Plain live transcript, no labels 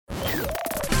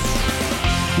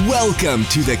Welcome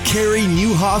to the Carey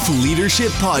Nieuwhof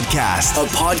Leadership Podcast, a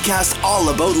podcast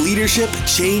all about leadership,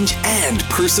 change, and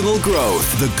personal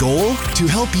growth. The goal? To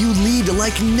help you lead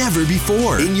like never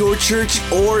before in your church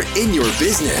or in your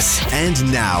business.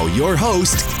 And now, your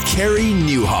host, Carey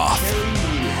Nieuwhof.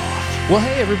 Well,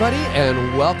 hey, everybody,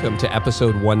 and welcome to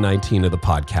episode 119 of the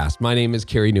podcast. My name is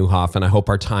Carey Nieuwhof, and I hope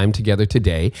our time together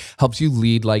today helps you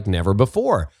lead like never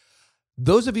before.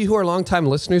 Those of you who are longtime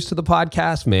listeners to the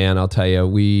podcast, man, I'll tell you,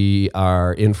 we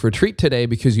are in for a treat today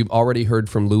because you've already heard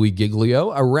from Louie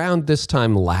Giglio around this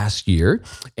time last year,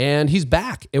 and he's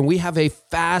back. And we have a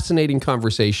fascinating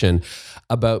conversation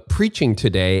about preaching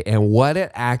today and what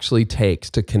it actually takes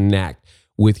to connect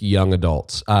with young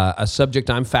adults, a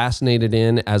subject I'm fascinated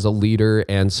in as a leader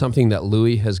and something that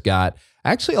Louie has got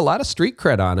actually a lot of street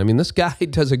cred on. I mean, this guy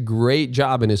does a great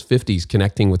job in his 50s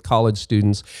connecting with college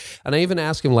students. And I even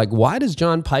asked him, why does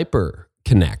John Piper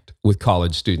connect with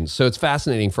college students? So it's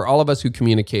fascinating for all of us who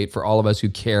communicate, for all of us who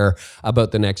care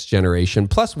about the next generation.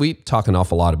 Plus, we talk an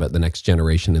awful lot about the next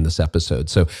generation in this episode.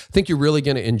 So I think you're really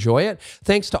going to enjoy it.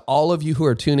 Thanks to all of you who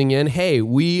are tuning in. Hey,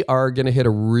 we are going to hit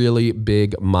a really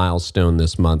big milestone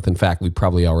this month. In fact, we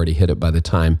probably already hit it by the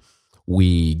time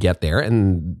we get there.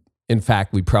 And in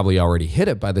fact, we probably already hit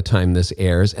it by the time this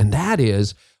airs. And that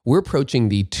is, we're approaching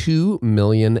the 2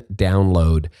 million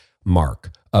download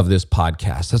mark of this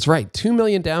podcast. That's right, 2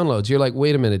 million downloads. You're like,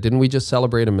 wait a minute, didn't we just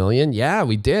celebrate 1 million? Yeah,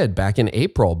 we did back in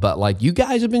April. But you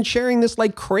guys have been sharing this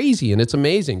like crazy, and it's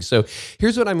amazing. So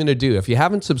here's what I'm going to do. If you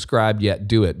haven't subscribed yet,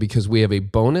 do it, because we have a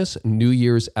bonus New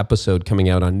Year's episode coming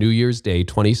out on New Year's Day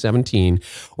 2017,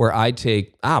 where I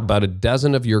take about a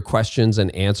dozen of your questions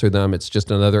and answer them. It's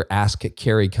just another Ask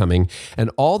Carey coming,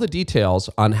 and all the details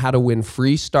on how to win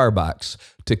free Starbucks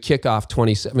to kick off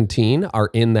 2017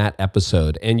 are in that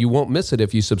episode. And you won't miss it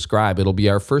if you subscribe. It'll be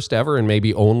our first ever and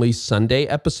maybe only Sunday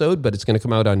episode, but it's going to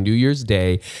come out on New Year's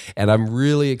Day. And I'm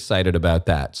really excited about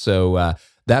that. So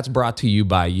that's brought to you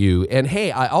by you. And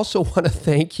hey, I also want to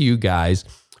thank you guys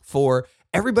for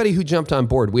everybody who jumped on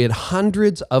board. We had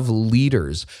hundreds of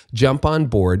leaders jump on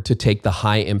board to take the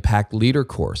High Impact Leader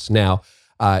course. Now,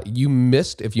 if you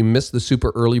missed the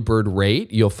super early bird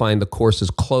rate, you'll find the course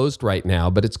is closed right now,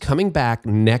 but it's coming back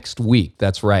next week.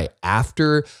 That's right.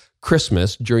 After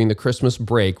Christmas, during the Christmas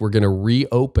break, we're going to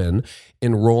reopen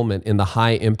enrollment in the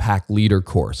High Impact Leader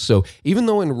course. So even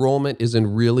though enrollment is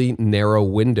in really narrow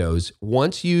windows,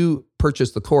 once you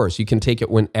purchase the course, you can take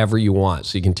it whenever you want.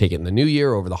 So you can take it in the new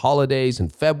year, over the holidays, in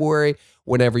February,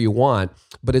 whenever you want.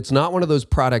 But it's not one of those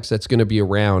products that's going to be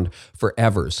around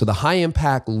forever. So the High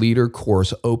Impact Leader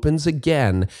course opens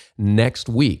again next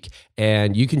week.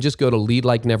 And you can just go to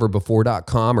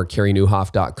leadlikeneverbefore.com or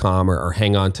careynieuwhof.com or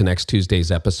hang on to next Tuesday's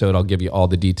episode. I'll give you all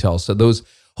the details. So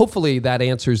hopefully that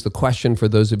answers the question for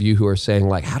those of you who are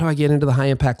saying, how do I get into the High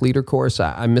Impact Leader course?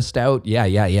 I missed out. Yeah.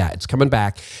 It's coming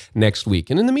back next week.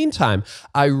 And in the meantime,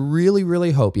 I really,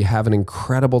 really hope you have an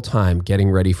incredible time getting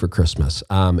ready for Christmas.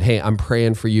 Hey, I'm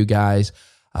praying for you guys.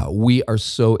 We are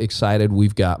so excited.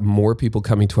 We've got more people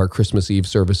coming to our Christmas Eve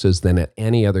services than at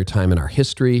any other time in our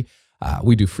history.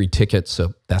 We do free tickets,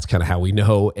 so that's kind of how we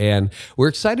know. And we're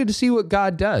excited to see what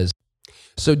God does.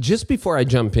 So just before I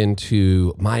jump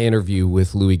into my interview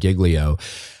with Louie Giglio,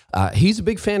 he's a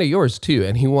big fan of yours too,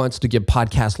 and he wants to give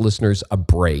podcast listeners a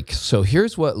break. So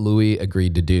here's what Louie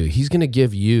agreed to do. He's going to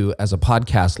give you, as a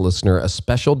podcast listener, a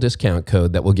special discount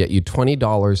code that will get you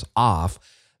 $20 off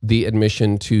the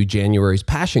admission to January's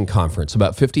Passion Conference.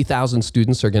 About 50,000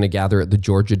 students are going to gather at the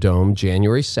Georgia Dome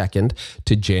January 2nd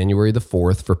to January the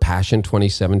 4th for Passion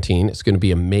 2017. It's going to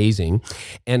be amazing.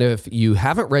 And if you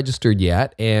haven't registered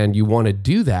yet and you want to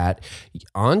do that,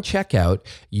 on checkout,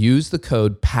 use the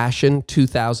code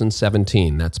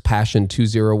PASSION2017. That's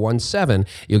PASSION2017.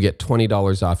 You'll get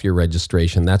 $20 off your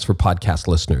registration. That's for podcast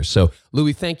listeners. So,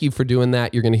 Louie, thank you for doing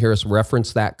that. You're going to hear us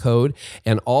reference that code,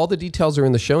 and all the details are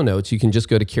in the show notes. You can just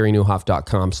go to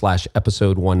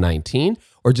careynieuwhof.com/episode 119,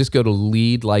 or just go to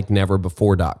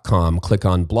leadlikeneverbefore.com, click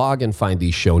on blog, and find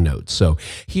these show notes. So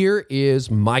here is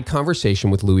my conversation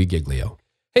with Louie Giglio.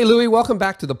 Hey, Louie, welcome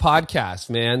back to the podcast,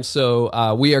 man.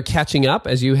 So we are catching up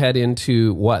as you head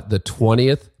into, the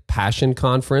 20th Passion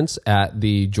Conference at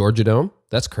the Georgia Dome?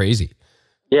 That's crazy.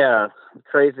 Yeah,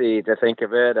 crazy to think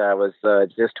of it. I was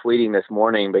just tweeting this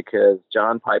morning because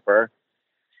John Piper,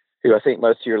 who I think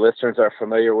most of your listeners are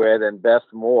familiar with, and Beth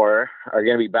Moore are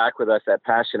going to be back with us at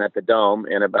Passion at the Dome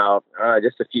in about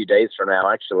just a few days from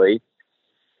now, actually.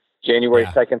 January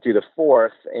 2nd through the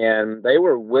 4th, and they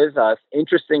were with us,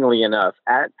 interestingly enough,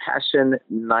 at Passion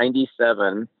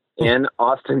 97 in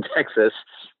Austin, Texas,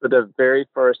 for the very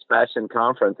first Passion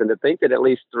Conference. And to think that at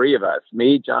least three of us,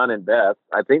 me, John, and Beth,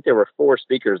 I think there were four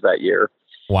speakers that year.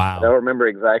 Wow. I don't remember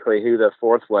exactly who the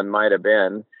fourth one might have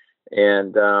been.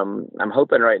 And I'm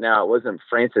hoping right now it wasn't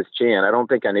Francis Chan. I don't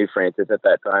think I knew Francis at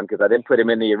that time because I didn't put him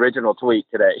in the original tweet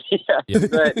today.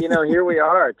 But, here we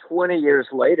are 20 years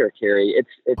later, Carrie.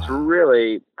 It's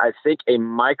really, I think, a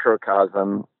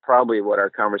microcosm, probably what our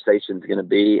conversation is going to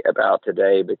be about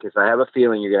today, because I have a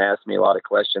feeling you're going to ask me a lot of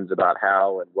questions about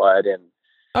how and what. And,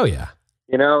 oh, yeah.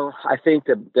 I think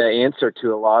the answer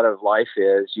to a lot of life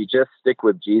is you just stick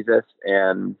with Jesus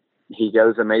and he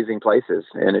goes amazing places.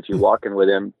 And if you're walking with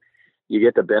him, you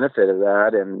get the benefit of that.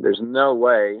 And there's no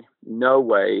way,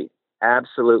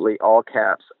 absolutely all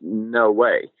caps, no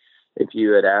way. If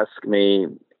you had asked me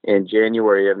in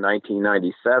January of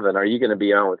 1997, are you going to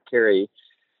be on with Carrie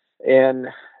in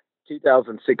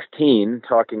 2016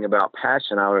 talking about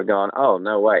passion, I would have gone, oh,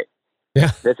 no way.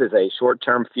 Yeah. This is a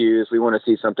short-term fuse. We want to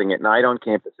see something at night on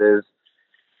campuses.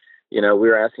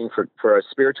 We're asking for a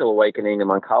spiritual awakening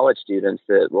among college students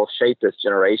that will shape this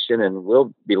generation, and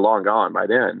we'll be long gone by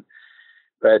then.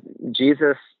 But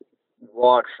Jesus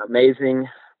walks amazing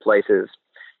places.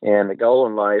 And the goal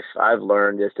in life, I've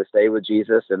learned, is to stay with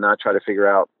Jesus and not try to figure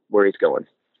out where he's going.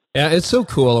 Yeah, it's so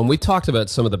cool. And we talked about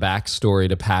some of the backstory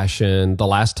to Passion the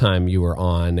last time you were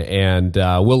on, and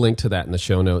we'll link to that in the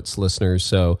show notes, listeners.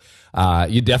 So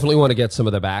you definitely want to get some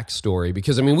of the backstory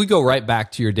because, we go right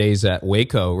back to your days at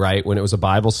Waco, right, when it was a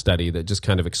Bible study that just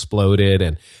kind of exploded.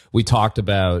 And we talked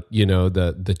about,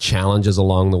 the challenges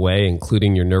along the way,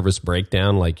 including your nervous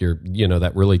breakdown, like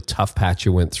that really tough patch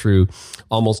you went through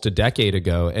almost a decade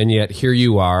ago. And yet here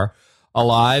you are,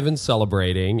 alive and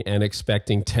celebrating and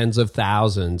expecting tens of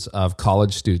thousands of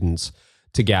college students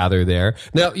to gather there.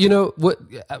 Now, what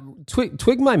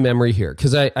twig my memory here,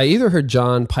 because I either heard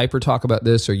John Piper talk about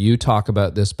this or you talk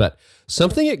about this, but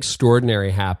something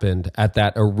extraordinary happened at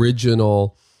that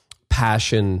original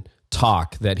Passion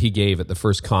talk that he gave at the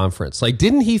first conference. Like,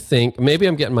 didn't he think, maybe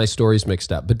I'm getting my stories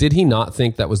mixed up, but did he not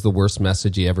think that was the worst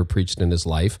message he ever preached in his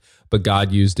life, but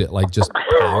God used it like just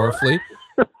powerfully?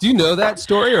 Do you know that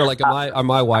story, or like are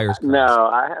my wires crossed? No,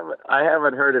 I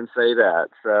haven't heard him say that.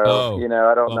 So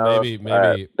I don't know.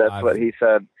 Maybe that's what he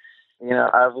said.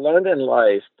 I've learned in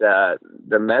life that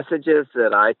the messages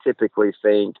that I typically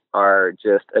think are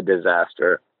just a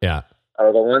disaster, are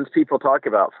the ones people talk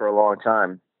about for a long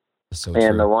time. So and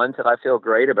true. The ones that I feel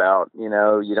great about, you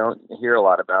don't hear a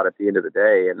lot about at the end of the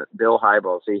day. And Bill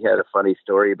Hybels, he had a funny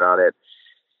story about it.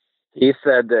 He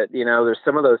said that, there's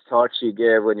some of those talks you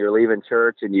give when you're leaving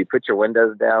church and you put your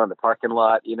windows down in the parking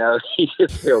lot, you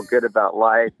just feel good about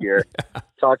life. You're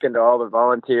talking to all the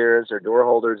volunteers or door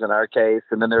holders in our case.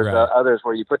 And then there's others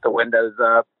where you put the windows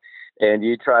up and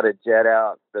you try to jet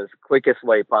out the quickest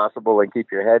way possible and keep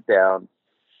your head down.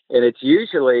 And it's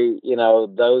usually,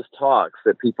 those talks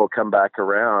that people come back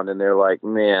around and they're like,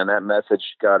 man, that message,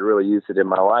 God really used it in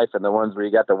my life. And the ones where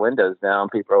you got the windows down,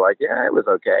 people are like, yeah, it was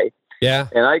okay. Yeah.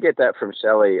 And I get that from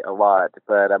Shelley a lot,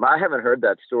 but I haven't heard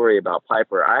that story about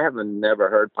Piper. I haven't never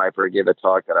heard Piper give a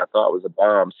talk that I thought was a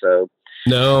bomb. So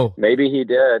no, maybe he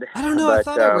did. I don't know. But, I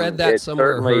thought I read that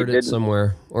somewhere, or heard it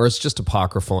somewhere, or it's just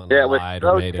apocryphal. And it was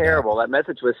so terrible. That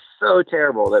message was so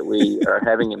terrible that we are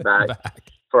having him back.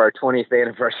 For our 20th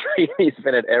anniversary. He's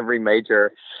been at every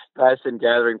major Passion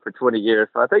gathering for 20 years.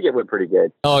 So I think it went pretty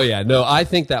good. Oh, yeah. No, I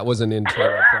think that was an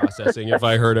internal processing, if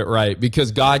I heard it right,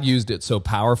 because God used it so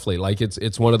powerfully. Like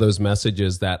it's one of those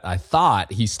messages that I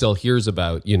thought he still hears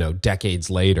about, decades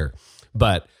later.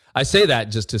 But I say that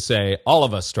just to say all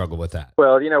of us struggle with that.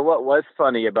 Well, what was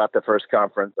funny about the first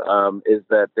conference is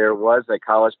that there was a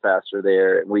college pastor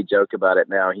there, and we joke about it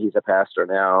now. He's a pastor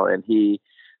now, and he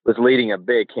was leading a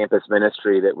big campus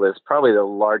ministry that was probably the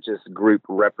largest group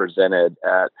represented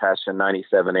at Passion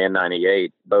 97 and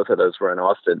 98. Both of those were in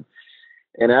Austin.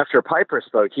 And after Piper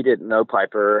spoke, he didn't know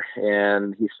Piper,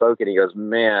 and he spoke and he goes,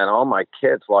 man, all my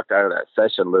kids walked out of that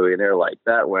session, Louie, and they're like,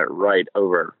 that went right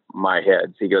over my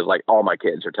head. He goes, like, all my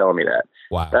kids are telling me that.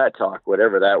 Wow. That talk,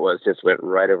 whatever that was, just went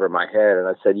right over my head. And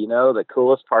I said, the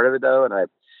coolest part of it, though, and I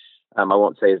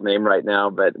won't say his name right now,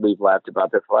 but we've laughed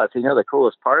about this a lot. So, the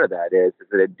coolest part of that is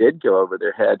that it did go over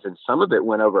their heads, and some of it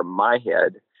went over my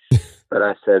head. But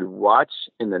I said, watch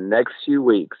in the next few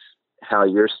weeks how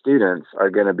your students are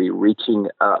going to be reaching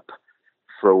up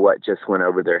for what just went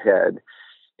over their head.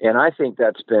 And I think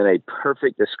that's been a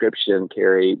perfect description,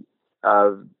 Carrie,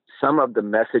 of some of the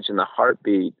message and the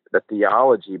heartbeat, the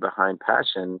theology behind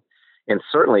Passion. And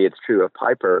certainly it's true of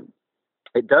Piper.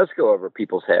 It does go over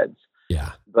people's heads.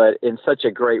 Yeah. but in such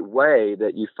a great way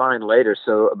that you find later.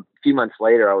 So a few months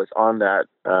later, I was on that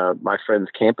my friend's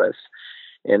campus.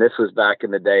 And this was back in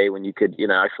the day when you could,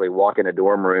 actually walk in a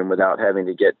dorm room without having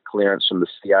to get clearance from the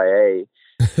CIA.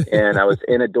 And I was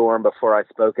in a dorm before I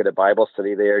spoke at a Bible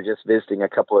study there, just visiting a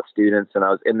couple of students. And I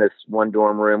was in this one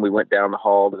dorm room. We went down the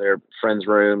hall to their friend's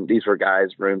room. These were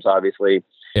guys' rooms, obviously.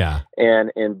 Yeah.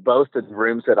 And in both of the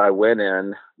rooms that I went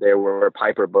in, there were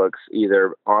Piper books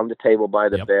either on the table by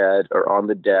the bed or on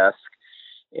the desk.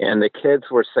 And the kids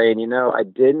were saying, I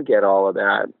didn't get all of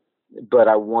that, but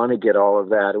I want to get all of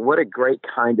that. And what a great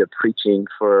kind of preaching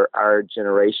for our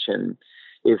generation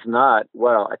is not,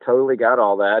 well, I totally got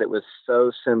all that. It was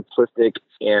so simplistic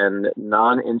and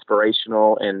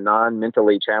non-inspirational and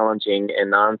non-mentally challenging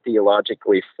and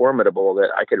non-theologically formidable that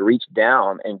I could reach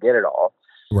down and get it all.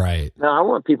 Right. Now, I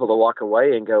want people to walk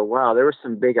away and go, wow, there were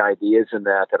some big ideas in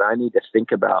that I need to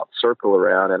think about, circle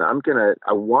around, and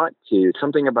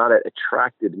something about it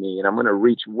attracted me, and I'm going to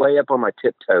reach way up on my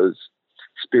tiptoes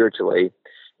spiritually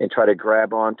and try to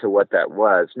grab onto what that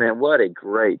was. Man, what a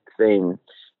great thing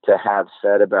to have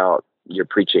said about your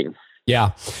preaching.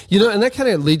 Yeah. And that kind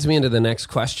of leads me into the next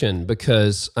question,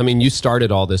 because, you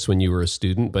started all this when you were a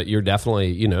student, but you're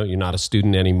definitely, you're not a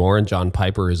student anymore, and John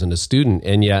Piper isn't a student,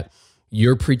 and yet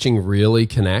your preaching really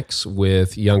connects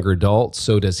with younger adults.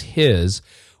 So does his.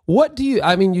 What do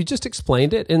you just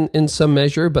explained it in some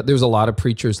measure, but there's a lot of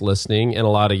preachers listening and a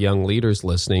lot of young leaders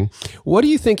listening. What do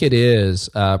you think it is,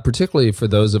 particularly for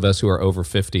those of us who are over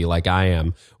 50, like I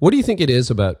am, what do you think it is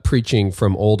about preaching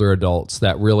from older adults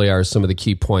that really are some of the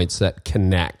key points that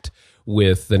connect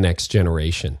with the next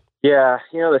generation? Yeah,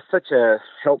 it's such a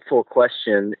helpful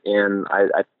question, and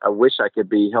I wish I could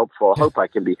be helpful. I hope I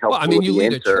can be helpful. Well, you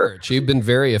lead a church. You've been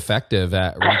very effective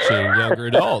at reaching younger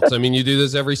adults. You do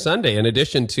this every Sunday, in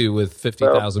addition to with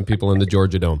 50,000 people in the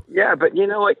Georgia Dome. Yeah, but you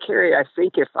know what, Carrie? I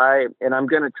think and I'm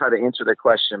going to try to answer the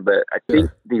question, but I think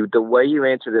the way you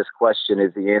answer this question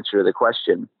is the answer to the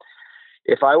question.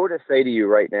 If I were to say to you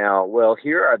right now, well,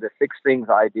 here are the 6 things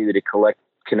I do to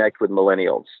connect with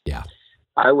millennials. Yeah.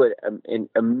 I would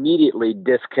immediately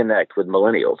disconnect with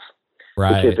millennials.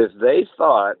 Right. Because if they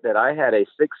thought that I had a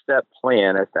 6-step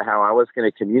plan as to how I was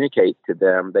going to communicate to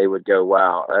them, they would go,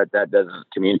 wow, that doesn't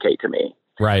communicate to me.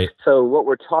 Right. So what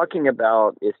we're talking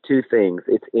about is 2 things.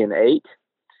 It's innate.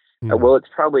 Well, it's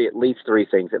probably at least 3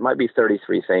 things. It might be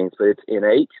 33 things, but it's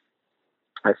innate.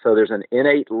 So there's an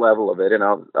innate level of it, and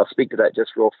I'll speak to that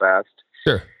just real fast.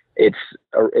 Sure.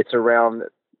 It's around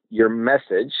your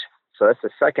message. So that's the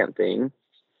second thing.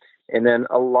 And then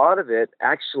a lot of it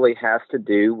actually has to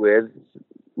do with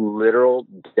literal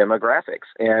demographics.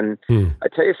 And I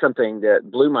tell you something that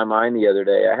blew my mind the other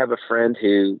day. I have a friend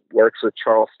who works with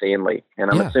Charles Stanley, and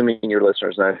I'm assuming your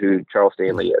listeners know who Charles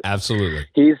Stanley is. Absolutely.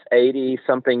 He's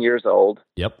 80-something years old.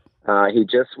 Yep. He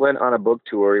just went on a book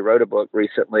tour. He wrote a book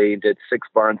recently, did 6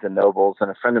 Barnes and Nobles, and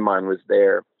a friend of mine was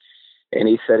there. And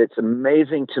he said, it's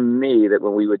amazing to me that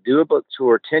when we would do a book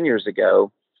tour 10 years ago,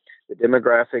 the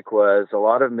demographic was a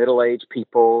lot of middle-aged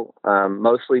people,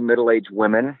 mostly middle-aged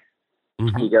women.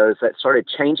 Mm-hmm. He goes, that started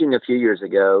changing a few years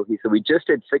ago. He said, we just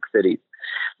did 6 cities.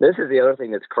 This is the other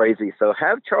thing that's crazy. So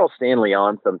have Charles Stanley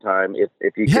on sometime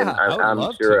if you can.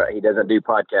 I'm sure he doesn't do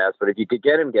podcasts, but if you could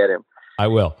get him, get him. I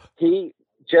will. He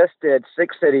just did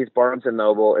 6 cities, Barnes &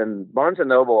 Noble, and Barnes &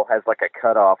 Noble has like a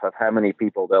cutoff of how many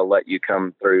people they'll let you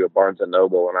come through a Barnes &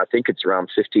 Noble, and I think it's around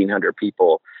 1,500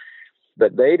 people.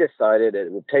 But they decided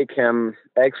it would take him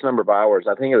X number of hours.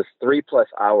 I think it was 3+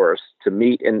 hours to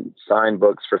meet and sign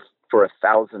books for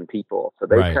 1,000 people. So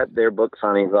they cut their book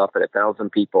signings off at 1,000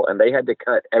 people, and they had to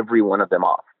cut every one of them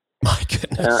off. My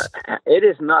goodness. It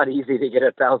is not easy to get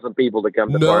 1,000 people to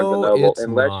come to Barnes & Noble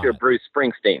unless you're Bruce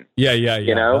Springsteen. Yeah.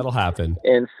 That'll happen.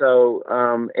 And so,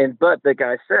 but the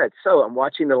guy said, so I'm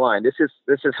watching the line. This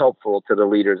is helpful to the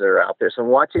leaders that are out there. So I'm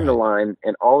watching the line,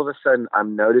 and all of a sudden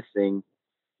I'm noticing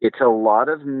it's a lot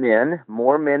of men,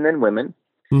 more men than women,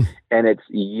 and it's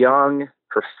young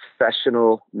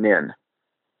professional men.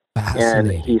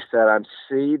 And he said, I'm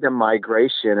seeing the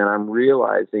migration, and I'm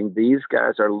realizing these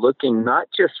guys are looking not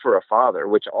just for a father,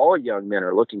 which all young men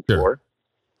are looking for.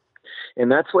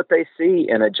 And that's what they see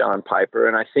in a John Piper.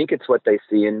 And I think it's what they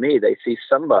see in me. They see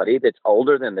somebody that's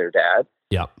older than their dad,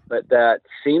 but that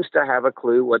seems to have a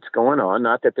clue what's going on.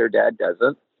 Not that their dad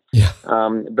doesn't,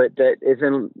 but that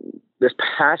is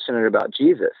passionate about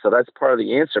Jesus. So that's part of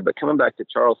the answer. But coming back to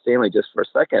Charles Stanley just for a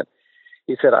second,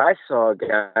 he said, I saw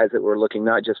guys that were looking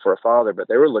not just for a father, but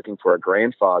they were looking for a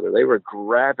grandfather. They were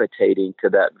gravitating to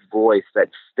that voice, that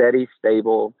steady,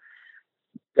 stable,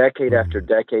 decade after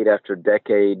decade after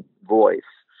decade voice.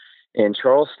 And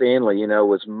Charles Stanley,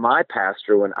 was my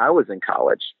pastor when I was in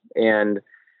college. And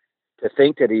to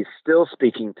think that he's still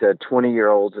speaking to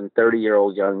 20-year-olds and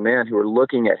 30-year-old young men who are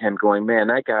looking at him going, man,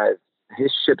 that guy,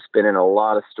 his ship's been in a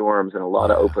lot of storms and a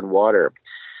lot of open water.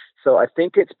 So I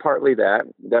think it's partly that.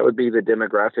 That would be the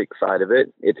demographic side of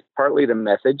it. It's partly the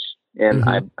message. And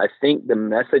I think the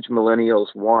message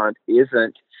millennials want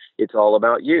isn't, it's all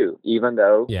about you, even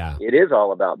though it is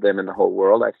all about them in the whole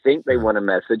world. I think they want a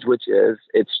message, which is,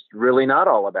 it's really not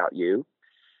all about you.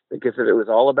 Because if it was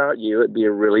all about you, it'd be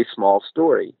a really small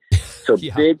story. So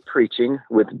big preaching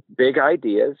with big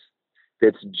ideas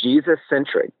that's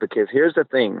Jesus-centric. Because here's the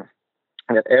thing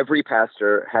that every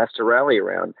pastor has to rally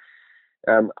around.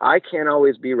 I can't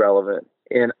always be relevant.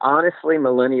 And honestly,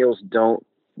 millennials don't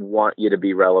want you to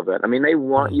be relevant. I mean, they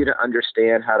want you to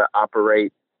understand how to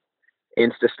operate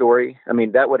Instastory. I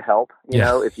mean, that would help,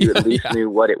 if you at least knew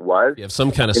what it was. You have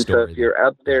some kind of story. So if you're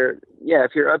up there,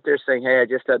 if you're up there saying, hey, I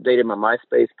just updated my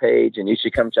MySpace page and you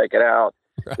should come check it out,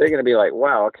 they're going to be like,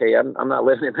 wow, okay, I'm not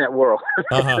living in that world.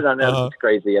 I know it's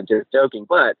crazy. I'm just joking.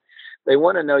 But they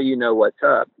want to know what's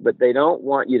up, but they don't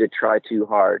want you to try too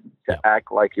hard to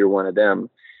act like you're one of them.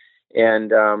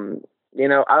 And,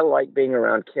 I like being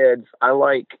around kids. I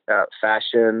like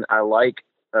fashion. I like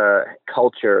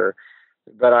culture.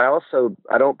 But I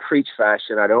don't preach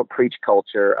fashion. I don't preach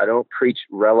culture. I don't preach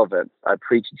relevance. I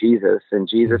preach Jesus, and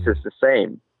Jesus is the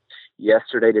same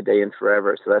yesterday, today, and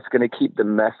forever. So that's going to keep the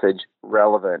message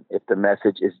relevant if the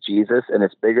message is Jesus and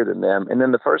it's bigger than them. And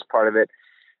then the first part of it,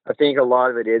 I think a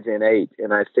lot of it is innate.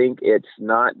 And I think it's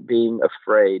not being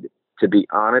afraid to be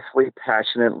honestly,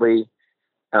 passionately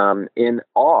in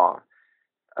awe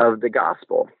of the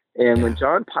gospel. And when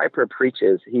John Piper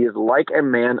preaches, he is like a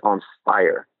man on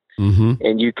fire.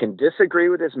 And you can disagree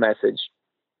with his message.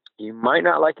 You might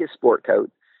not like his sport coat,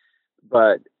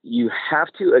 but you have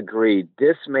to agree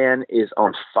this man is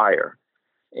on fire.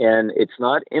 And it's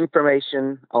not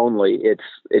information only.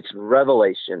 It's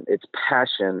revelation. It's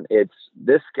passion. It's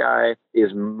this guy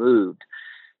is moved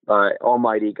by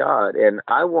Almighty God. And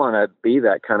I want to be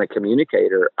that kind of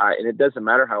communicator. And it doesn't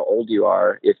matter how old you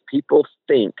are. If people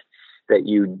think that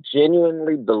you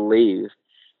genuinely believe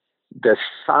the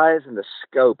size and the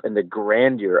scope and the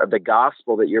grandeur of the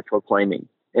gospel that you're proclaiming,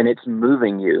 and it's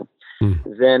moving you,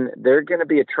 then they're going to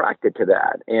be attracted to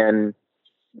that. And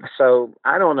so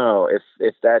I don't know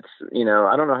if that's,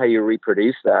 I don't know how you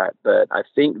reproduce that, but I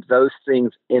think those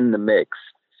things in the mix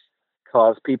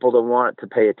cause people to want to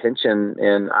pay attention.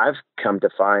 And I've come to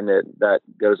find that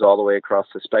goes all the way across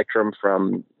the spectrum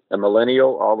from a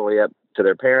millennial all the way up to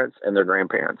their parents and their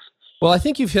grandparents. Well, I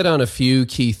think you've hit on a few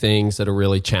key things that are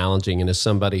really challenging. And as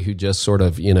somebody who just sort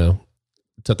of,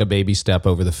 took a baby step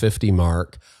over the 50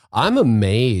 mark, I'm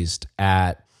amazed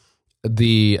at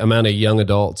the amount of young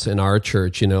adults in our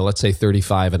church, let's say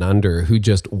 35 and under, who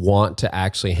just want to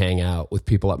actually hang out with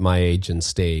people at my age and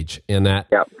stage. And that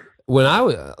when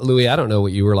Louie, I don't know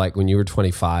what you were like when you were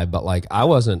 25, but I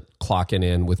wasn't clocking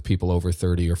in with people over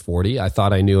 30 or 40. I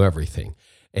thought I knew everything.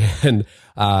 And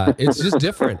it's just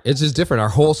different. It's just different. Our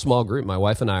whole small group, my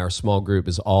wife and I, our small group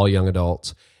is all young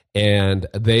adults. And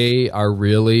they are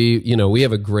really, we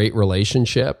have a great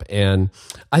relationship. And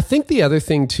I think the other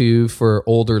thing too for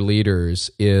older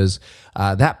leaders is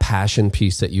that passion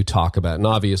piece that you talk about. And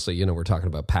obviously, we're talking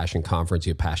about Passion Conference,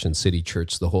 you have Passion City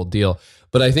Church, the whole deal.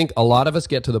 But I think a lot of us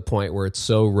get to the point where it's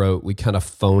so rote, we kind of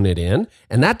phone it in.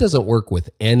 And that doesn't work with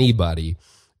anybody,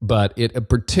 but it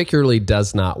particularly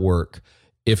does not work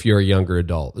if you're a younger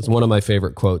adult. It's one of my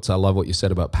favorite quotes. I love what you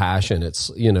said about passion.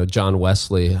 It's, John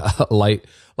Wesley, light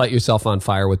yourself on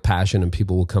fire with passion and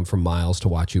people will come from miles to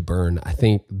watch you burn. I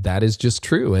think that is just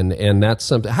true. And that's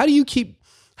something. How do you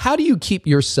keep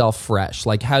yourself fresh?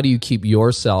 How do you keep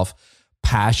yourself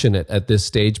passionate at this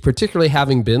stage, particularly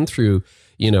having been through,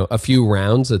 a few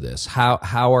rounds of this? How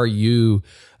are you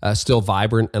still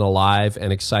vibrant and alive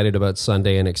and excited about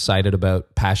Sunday and excited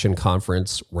about Passion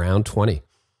Conference round 20?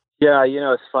 Yeah,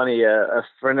 it's funny. A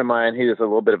friend of mine who was a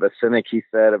little bit of a cynic, he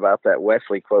said about that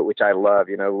Wesley quote, which I love,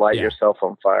 light yourself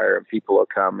on fire and people will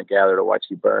come and gather to watch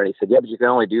you burn. He said, yeah, but you can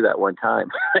only do that one time.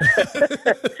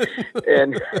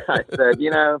 And I said,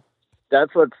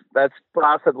 that's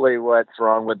possibly what's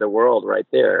wrong with the world right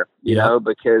there,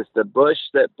 because the bush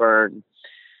that burned,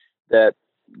 that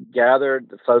gathered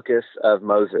the focus of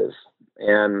Moses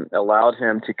and allowed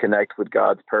him to connect with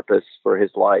God's purpose for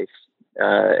his life.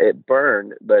 It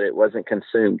burned, but it wasn't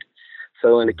consumed.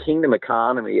 So in a kingdom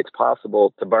economy, it's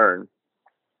possible to burn,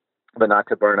 but not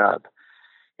to burn up.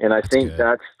 And I think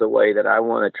that's the way that I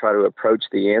want to try to approach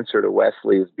the answer to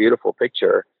Wesley's beautiful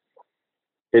picture.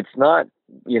 It's not,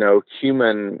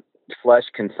 human flesh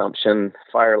consumption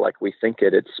fire like we think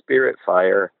it. It's spirit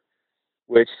fire,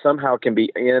 which somehow can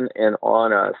be in and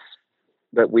on us,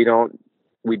 but we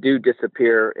do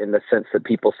disappear in the sense that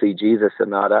people see Jesus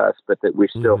and not us, but that we're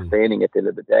still standing at the end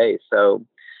of the day. So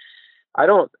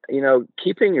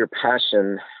keeping your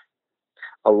passion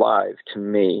alive to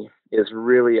me is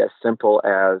really as simple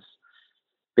as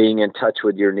being in touch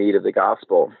with your need of the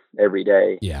gospel every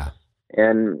day. Yeah.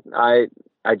 And I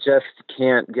just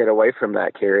can't get away from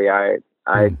that, Carrie.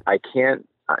 I can't,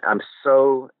 I'm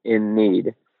so in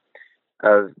need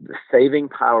of the saving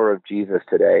power of Jesus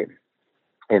today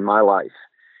in my life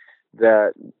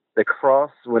that the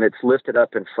cross, when it's lifted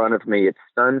up in front of me, it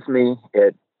stuns me.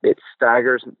 It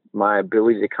staggers my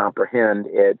ability to comprehend.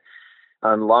 It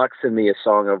unlocks in me a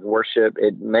song of worship.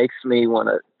 It makes me want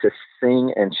to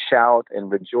sing and shout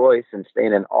and rejoice and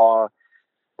stand in awe,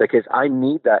 because I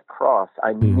need that cross.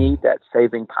 I need that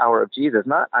saving power of Jesus.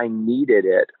 Not I needed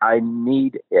it. I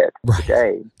need it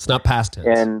today. It's not past tense.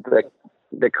 And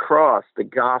the cross, the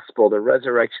gospel, the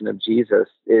resurrection of Jesus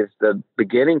is the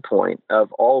beginning point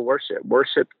of all worship.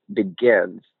 Worship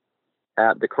begins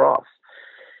at the cross.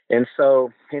 And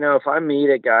so, if I meet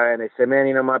a guy and they say,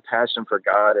 man, my passion for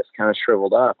God is kind of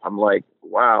shriveled up, I'm like,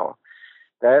 wow,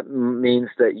 that means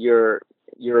that your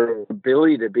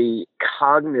ability to be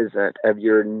cognizant of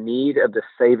your need of the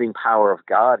saving power of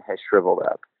God has shriveled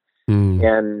up.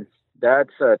 And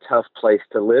that's a tough place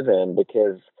to live in,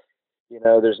 because,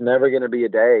 there's never going to be a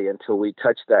day until we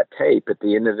touch that tape at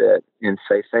the end of it and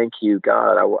say, thank you,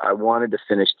 God. I wanted to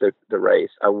finish the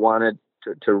race. I wanted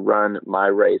to run my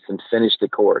race and finish the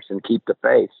course and keep the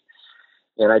faith.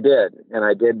 And I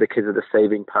did because of the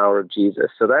saving power of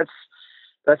Jesus. So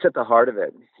that's at the heart of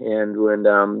it. And when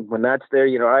that's there,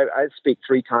 I speak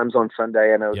 3 times on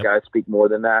Sunday. I know guys speak more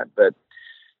than that, but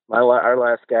our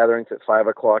last gatherings at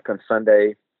 5:00 on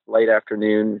Sunday, late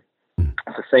afternoon.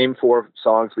 It's the same 4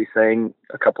 songs we sang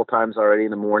a couple times already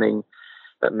in the morning.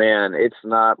 But man, it's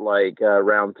not like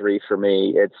round 3 for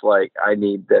me. It's like, I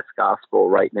need this gospel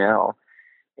right now.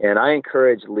 And I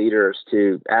encourage leaders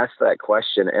to ask that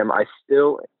question: am I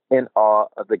still in awe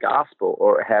of the gospel,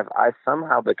 or have I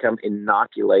somehow become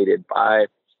inoculated by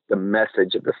the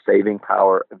message of the saving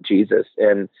power of Jesus?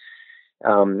 And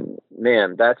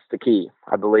man, that's the key.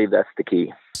 I believe that's the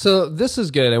key. So this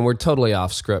is good, and we're totally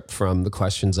off script from the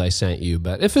questions I sent you,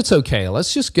 but if it's okay,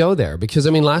 let's just go there. Because,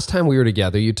 last time we were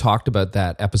together, you talked about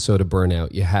that episode of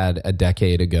burnout you had a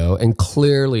decade ago, and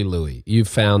clearly, Louie, you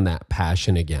found that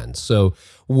passion again. So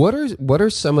what are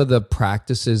some of the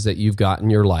practices that you've got in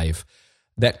your life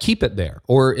that keep it there?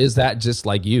 Or is that just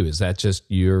like you? Is that just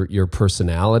your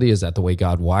personality? Is that the way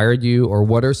God wired you? Or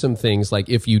what are some things, like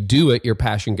if you do it, your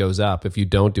passion goes up. If you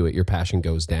don't do it, your passion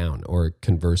goes down, or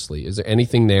conversely? Is there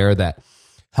anything there that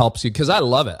helps you? Because I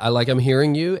love it. I'm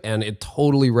hearing you, and it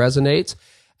totally resonates.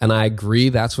 And I agree,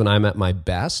 that's when I'm at my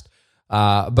best.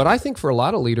 But I think for a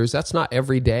lot of leaders, that's not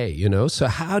every day, So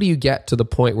how do you get to the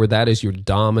point where that is your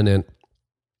dominant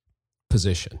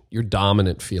position, your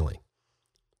dominant feeling?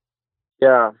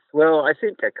 Yeah, well, I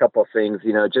think a couple of things,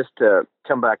 just to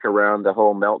come back around the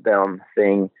whole meltdown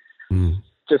thing.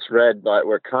 Just read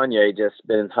where Kanye just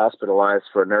been hospitalized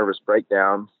for a nervous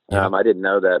breakdown. I didn't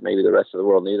know that. Maybe the rest of the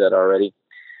world knew that already.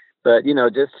 But,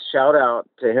 just shout out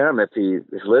to him if he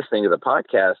is listening to the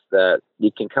podcast that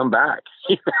you can come back.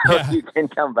 You can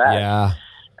come back. Yeah.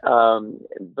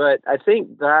 But I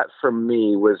think that for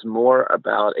me was more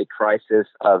about a crisis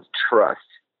of trust,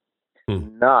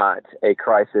 not a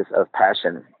crisis of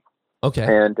passion. Okay.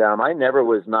 And I never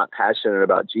was not passionate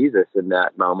about Jesus in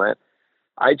that moment.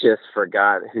 I just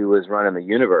forgot who was running the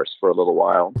universe for a little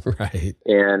while. Right.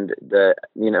 And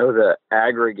the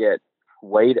aggregate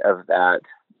weight of that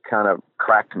kind of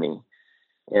cracked me.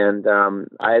 And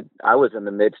I was in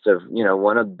the midst of,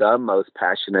 one of the most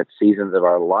passionate seasons of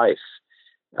our life.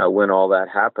 When all that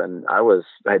happened, I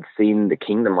had seen the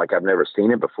kingdom like I've never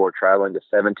seen it before, traveling to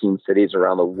 17 cities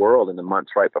around the world in the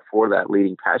months right before that,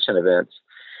 leading passion events.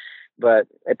 But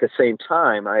at the same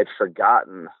time, I had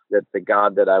forgotten that the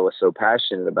God that I was so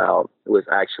passionate about was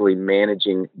actually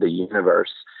managing the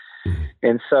universe.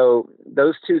 And so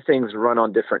those two things run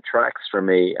on different tracks for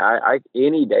me. I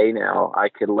any day now, I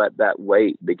could let that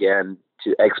weight begin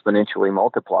to exponentially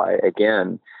multiply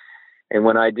again. And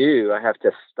when I do, I have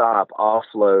to stop,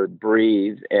 offload,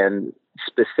 breathe. And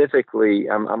specifically,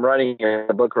 I'm writing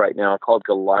a book right now called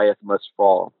Goliath Must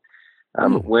Fall,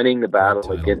 Winning the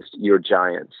Battle Against Your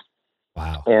Giants.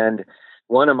 Wow. And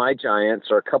one of my giants,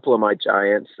 or a couple of my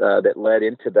giants that led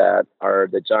into that, are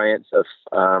the giants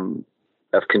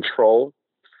of control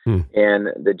and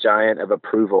the giant of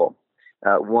approval.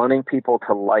 wanting people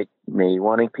to like me,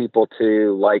 wanting people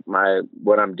to like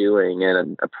what I'm doing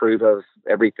and approve of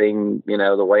everything,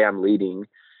 the way I'm leading,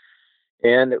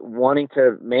 and wanting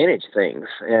to manage things.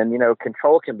 And,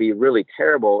 control can be really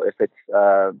terrible if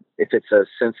it's a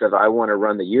sense of, I want to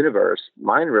run the universe.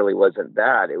 Mine really wasn't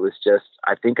that. It was just,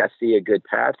 I think I see a good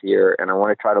path here and I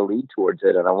want to try to lead towards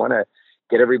it. And I want to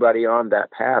get everybody on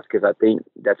that path because I think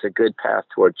that's a good path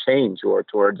toward change or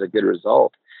towards a good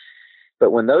result. But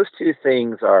when those two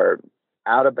things are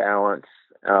out of balance,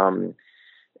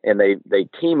 and they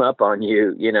team up on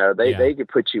you, they could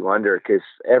put you under, because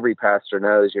every pastor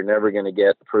knows you're never going to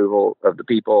get approval of the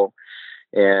people.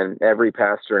 And every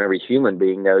pastor and every human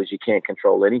being knows you can't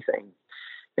control anything.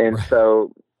 And Right.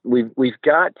 so we've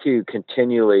got to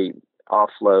continually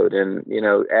offload. And,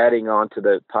 adding on to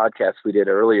the podcast we did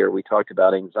earlier, we talked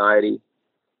about anxiety.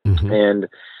 Mm-hmm. And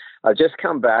I've just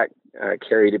come back,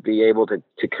 Carrie, to be able to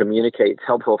communicate. It's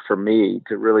helpful for me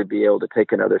to really be able to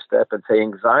take another step and say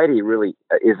anxiety really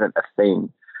isn't a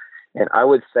thing. And I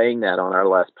was saying that on our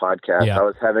last podcast. Yeah. I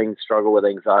was having struggle with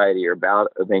anxiety or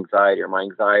bout of anxiety, or my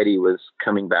anxiety was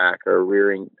coming back or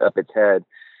rearing up its head.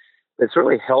 It's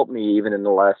really helped me even in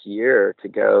the last year to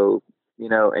go,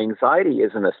 anxiety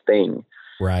isn't a thing.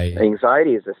 Right.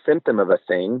 Anxiety is a symptom of a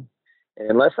thing. And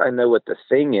unless I know what the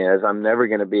thing is, I'm never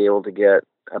going to be able to get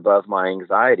above my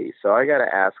anxiety. So I got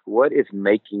to ask, what is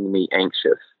making me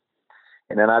anxious?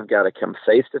 And then I've got to come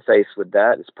face to face with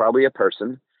that. It's probably a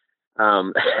person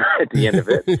at the end of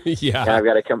it. Yeah. And I've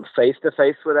got to come face to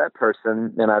face with that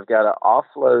person. And I've got to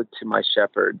offload to my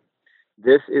shepherd.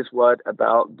 This is what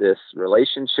about this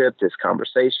relationship, this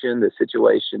conversation, this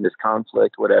situation, this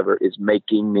conflict, whatever, is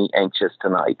making me anxious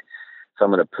tonight. So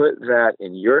I'm going to put that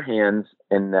in your hands,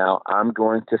 and now I'm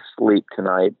going to sleep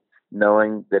tonight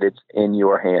knowing that it's in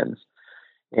your hands.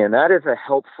 And that is a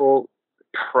helpful,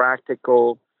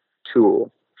 practical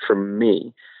tool for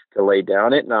me to lay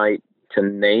down at night, to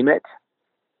name it,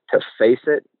 to face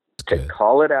it, to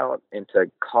call it out, and to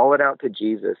call it out to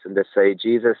Jesus, and to say,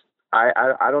 Jesus,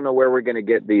 I don't know where we're going to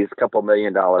get these couple $1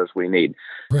 million we need.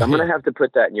 Right. So I'm going to have to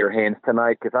put that in your hands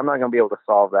tonight, because I'm not going to be able to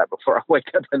solve that before I wake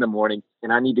up in the morning,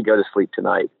 and I need to go to sleep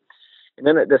tonight. And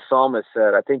then the psalmist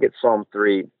said, I think it's Psalm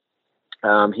 3,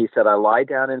 he said, I lie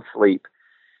down and sleep,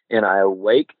 and I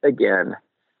awake again,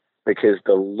 because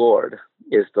the Lord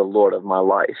is the Lord of my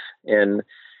life. And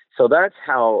so that's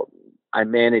how I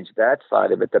manage that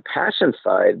side of it. The passion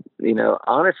side,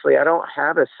 honestly, I don't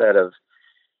have a set of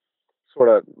sort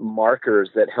of markers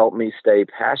that help me stay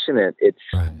passionate. It's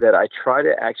Right. that I try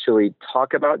to actually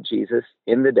talk about Jesus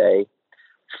in the day,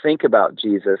 think about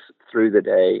Jesus through the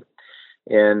day.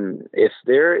 And if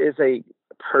there is a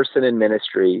person in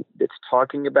ministry that's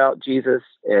talking about Jesus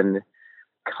and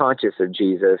conscious of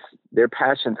Jesus, their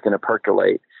passion's going to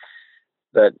percolate.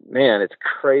 But man, it's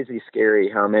crazy scary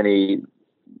how many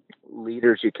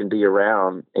leaders you can be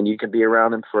around, and you can be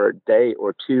around them for a day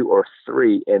or two or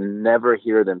three and never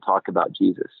hear them talk about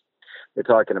Jesus. They're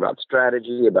talking about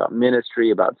strategy, about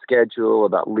ministry, about schedule,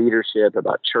 about leadership,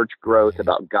 about church growth,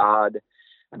 about God,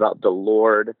 about the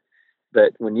Lord.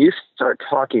 But when you start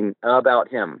talking about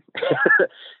him,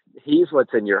 he's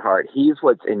what's in your heart. He's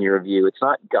what's in your view. It's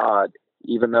not God,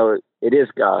 even though it is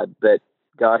God, but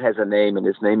God has a name, and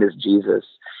his name is Jesus.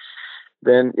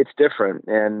 Then it's different.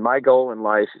 And my goal in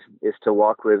life is to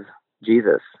walk with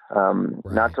Jesus,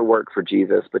 not to work for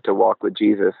Jesus, but to walk with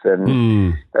Jesus.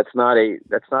 And that's not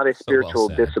a spiritual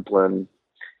discipline.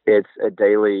 It's a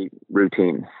daily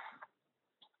routine.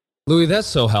 Louie, that's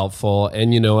so helpful.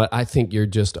 And you know what? I think you're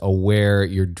just aware,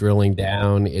 you're drilling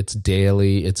down, it's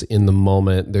daily, it's in the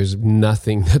moment. There's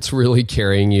nothing that's really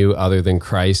carrying you other than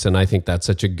Christ. And I think that's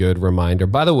such a good reminder.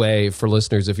 By the way, for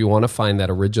listeners, if you want to find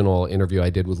that original interview I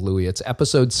did with Louie, it's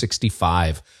episode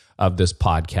 65 of this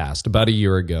podcast about a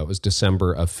year ago. It was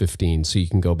December of 15. So you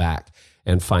can go back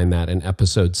and find that in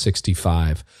episode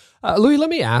 65. Louie, let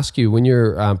me ask you, when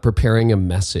you're preparing a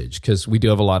message, because we do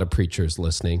have a lot of preachers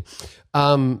listening,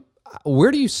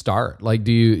 where do you start? Like,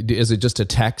 is it just a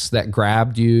text that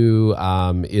grabbed you?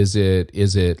 Is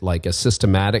it like a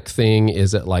systematic thing?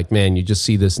 Is it like, man, you just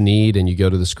see this need and you go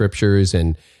to the scriptures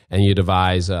and you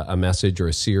devise a message or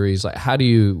a series? Like,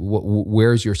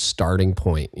 where's your starting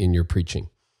point in your preaching?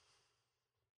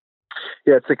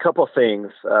 Yeah, it's a couple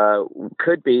things.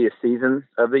 Could be a season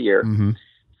of the year. Mm-hmm.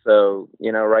 So,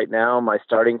 right now my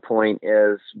starting point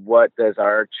is, what does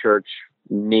our church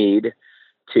need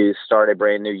to start a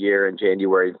brand new year in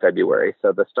January and February?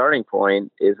 So the starting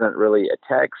point isn't really a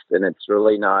text, and it's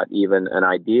really not even an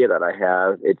idea that I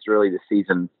have. It's really the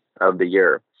season of the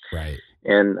year. Right.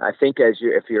 And I think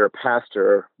if you're a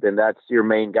pastor, then that's your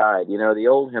main guide. You know, the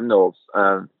old hymnals,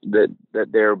 that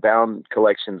they're bound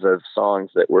collections of songs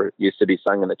that used to be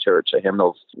sung in the church.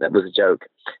 Hymnals, that was a joke.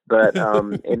 But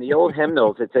in the old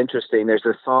hymnals, it's interesting. There's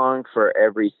a song for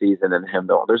every season in the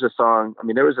hymnal. There was a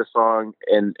song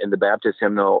in the Baptist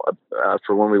hymnal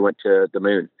for when we went to the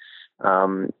moon.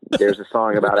 There's a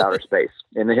song about outer space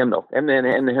in the hymnal, and then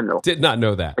in the hymnal. Did not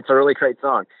know that. It's a really great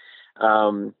song.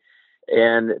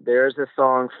 And there's a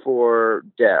song for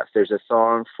death. There's a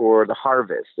song for the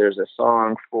harvest. There's a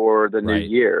song for the new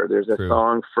year. There's a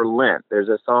song for Lent. There's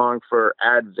a song for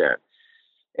Advent.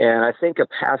 And I think a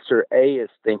pastor is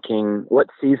thinking, what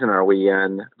season are we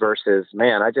in versus,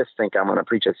 man, I just think I'm going to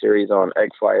preach a series on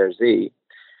X, Y, or Z.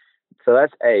 So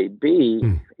that's A. B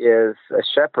is a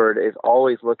shepherd is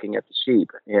always looking at the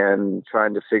sheep and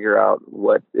trying to figure out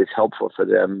what is helpful for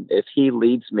them. If he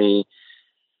leads me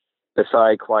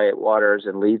beside quiet waters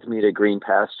and leads me to green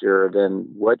pasture, then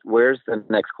where's the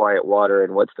next quiet water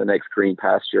and what's the next green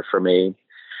pasture for me?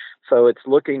 So it's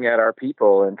looking at our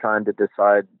people and trying to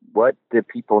decide what do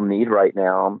people need right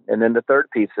now. And then the third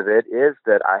piece of it is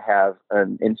that I have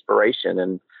an inspiration,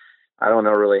 and I don't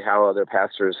know really how other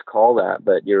pastors call that,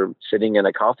 but you're sitting in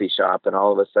a coffee shop and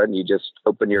all of a sudden you just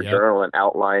open your journal and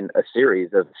outline a series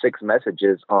of 6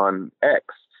 messages on X.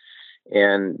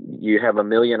 And you have a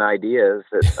million ideas,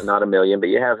 not a million, but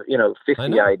you have,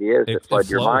 50 ideas that flood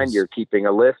your mind. You're keeping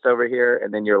a list over here,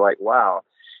 and then you're like, wow.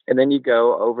 And then you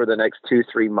go over the next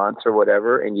 2-3 months or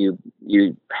whatever, and you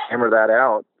hammer that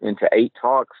out into 8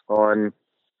 talks on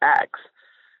Acts,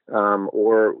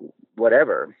 or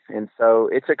whatever. And so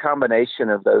it's a combination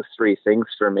of those 3 things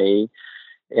for me.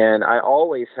 And I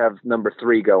always have number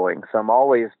 3 going. So I'm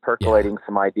always percolating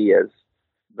some ideas,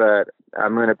 but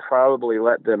I'm going to probably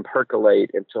let them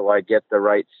percolate until I get the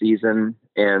right season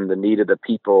and the need of the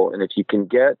people. And if you can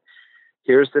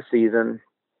here's the season.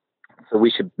 So we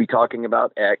should be talking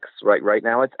about X, right? Right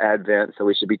now it's Advent. So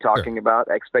we should be talking about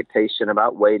expectation,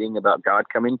 about waiting, about God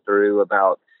coming through,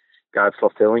 about God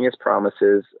fulfilling his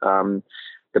promises.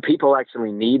 The people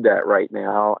actually need that right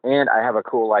now. And I have a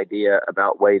cool idea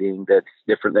about waiting that's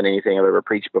different than anything I've ever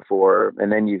preached before.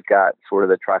 And then you've got sort of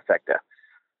the trifecta.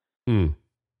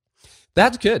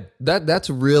 That's good. That's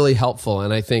really helpful.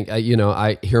 And I think,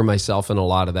 I hear myself in a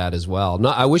lot of that as well. No,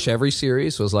 I wish every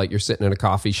series was like you're sitting in a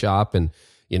coffee shop and,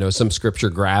 some scripture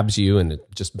grabs you and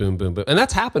it just boom, boom, boom. And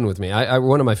that's happened with me.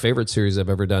 One of my favorite series I've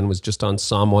ever done was just on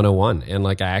Psalm 101. And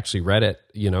like, I actually read it,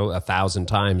 1,000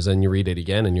 times, and you read it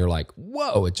again and you're like,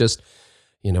 whoa, it just,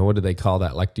 what do they call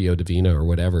that? Lectio Divina or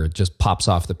whatever. It just pops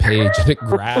off the page and it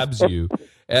grabs you.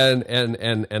 And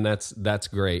that's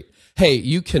great. Hey,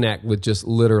 you connect with just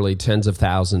literally tens of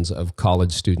thousands of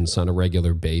college students on a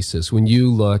regular basis. When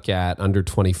you look at under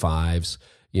 25s,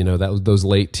 those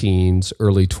late teens,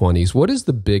 early 20s, what is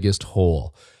the biggest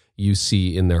hole you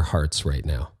see in their hearts right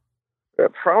now?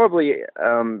 Probably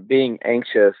being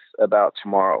anxious about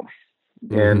tomorrow.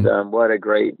 And what a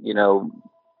great,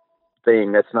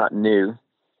 thing that's not new,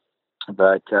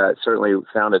 but certainly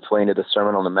found its way into the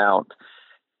Sermon on the Mount.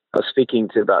 I was speaking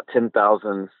to about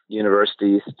 10,000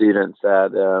 university students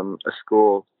at a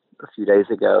school a few days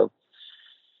ago.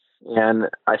 And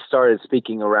I started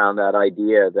speaking around that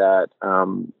idea that,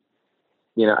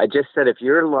 I just said, if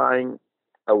you're lying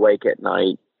awake at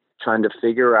night trying to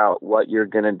figure out what you're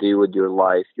going to do with your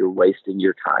life, you're wasting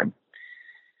your time.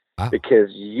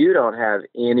 Because you don't have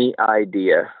any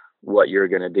idea what you're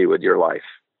going to do with your life.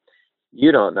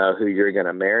 You don't know who you're going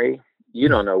to marry. You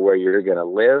don't know where you're going to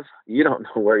live. You don't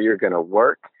know where you're going to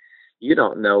work. You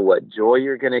don't know what joy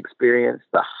you're going to experience,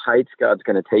 the heights God's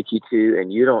going to take you to,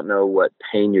 and you don't know what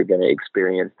pain you're going to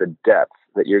experience, the depths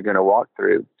that you're going to walk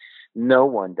through. No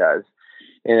one does.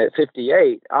 And at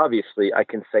 58, obviously, I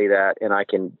can say that, and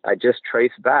I just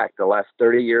trace back the last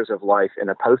 30 years of life in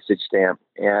a postage stamp.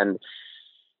 And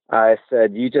I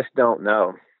said, you just don't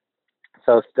know.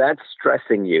 So if that's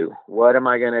stressing you, what am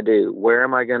I going to do? Where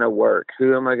am I going to work?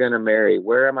 Who am I going to marry?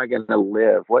 Where am I going to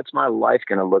live? What's my life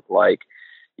going to look like?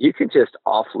 You can just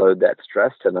offload that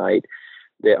stress tonight.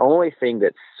 The only thing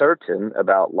that's certain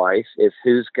about life is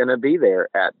who's going to be there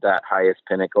at that highest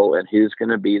pinnacle and who's going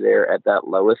to be there at that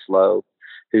lowest low,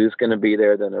 who's going to be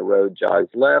there when the road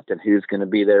jogs left and who's going to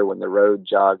be there when the road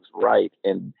jogs right.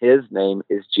 And his name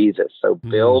is Jesus. So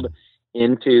build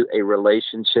into a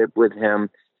relationship with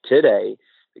him today,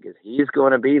 because he's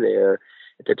going to be there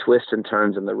at the twists and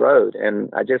turns in the road. And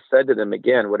I just said to them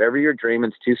again, whatever your dream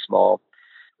is too small,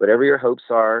 whatever your hopes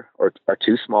are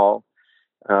too small,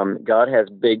 God has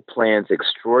big plans,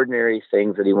 extraordinary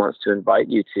things that he wants to invite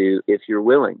you to if you're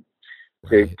willing.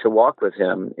 Right. to walk with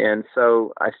him. And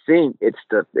so I think it's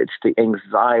the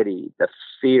anxiety, the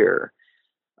fear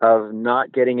of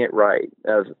not getting it right,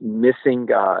 of missing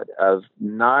God, of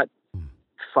not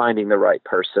finding the right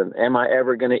person. Am I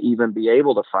ever going to even be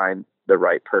able to find the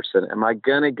right person? Am I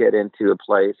going to get into a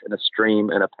place and a stream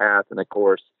and a path and a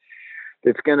course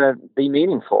that's going to be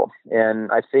meaningful?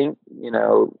 And I think,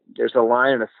 there's a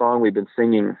line in a song we've been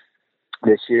singing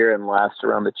this year and last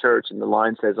around the church, and the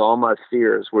line says, all my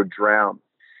fears were drowned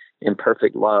in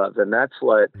perfect love. And that's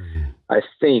what I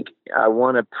think I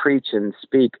want to preach and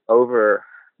speak over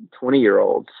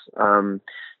 20-year-olds.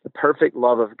 The perfect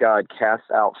love of God casts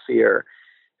out fear.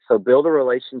 So build a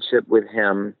relationship with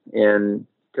him and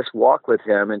just walk with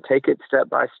him and take it step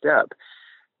by step.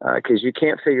 Because you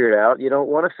can't figure it out. You don't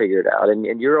want to figure it out. And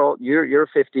you're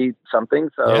 50 something.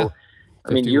 So, yeah,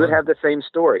 I mean, you would have the same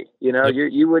story. Yep.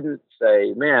 You wouldn't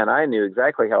say, man, I knew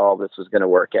exactly how all this was going to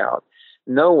work out.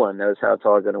 No one knows how it's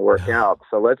all going to work out.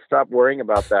 So let's stop worrying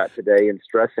about that today and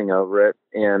stressing over it.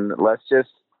 And let's just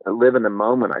live in the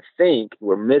moment. I think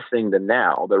we're missing the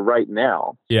now, the right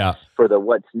now, for the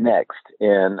what's next.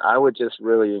 And I would just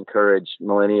really encourage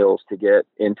millennials to get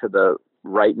into the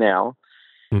right now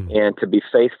and to be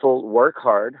faithful, work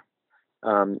hard,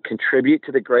 contribute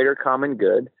to the greater common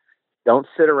good. Don't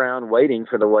sit around waiting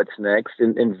for the what's next,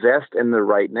 and invest in the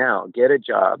right now. Get a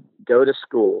job, go to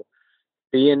school,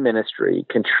 be in ministry,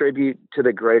 contribute to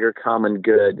the greater common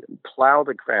good, plow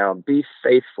the ground, be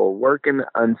faithful, work in the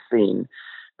unseen.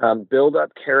 Build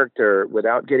up character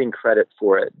without getting credit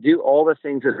for it. Do all the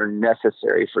things that are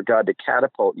necessary for God to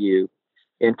catapult you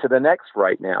into the next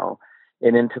right now,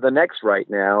 and into the next right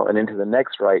now, and into the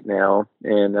next right now.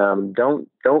 And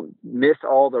don't miss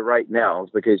all the right nows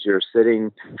because you're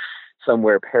sitting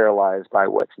somewhere paralyzed by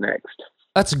what's next.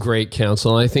 That's great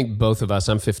counsel. I think both of us,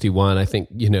 I'm 51. I think,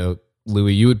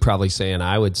 Louie, you would probably say, and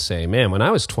I would say, man, when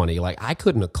I was 20, I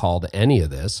couldn't have called any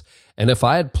of this. And if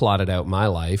I had plotted out my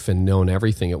life and known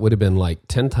everything, it would have been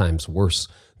 10 times worse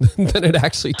than it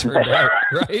actually turned out,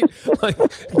 right?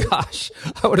 Gosh,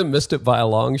 I would have missed it by a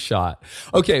long shot.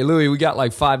 Okay, Louie, we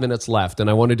got 5 minutes left, and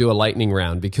I want to do a lightning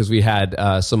round because we had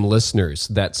some listeners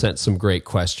that sent some great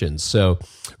questions. So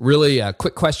really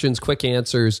quick questions, quick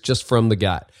answers, just from the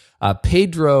gut.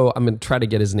 Pedro, I'm going to try to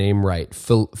get his name right,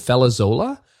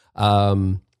 Felazola.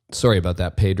 Sorry about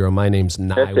that, Pedro. My name's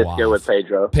Naiwaf. Let's go with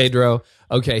Pedro. Pedro.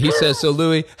 Okay. He says, so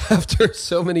Louie, after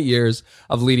so many years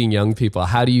of leading young people,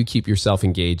 how do you keep yourself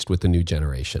engaged with the new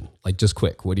generation? Just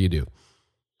quick, what do you do?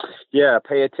 Yeah.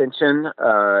 Pay attention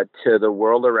to the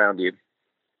world around you.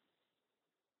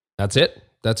 That's it.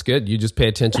 That's good. You just pay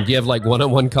attention. Do you have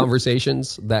one-on-one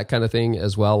conversations, that kind of thing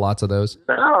as well? Lots of those?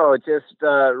 No, just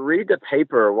read the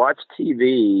paper, watch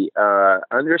TV,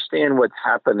 understand what's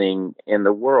happening in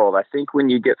the world. I think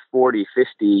when you get 40,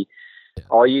 50,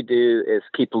 all you do is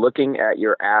keep looking at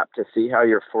your app to see how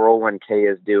your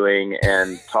 401k is doing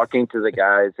and talking to the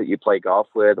guys that you play golf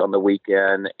with on the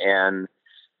weekend and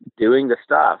doing the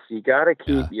stuff. You got to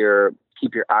keep your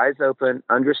eyes open,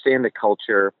 understand the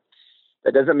culture.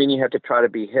 That doesn't mean you have to try to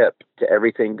be hip to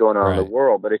everything going on in the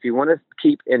world. But if you want to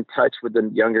keep in touch with the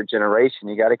younger generation,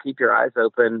 you got to keep your eyes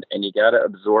open and you got to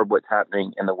absorb what's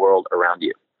happening in the world around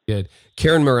you. Good.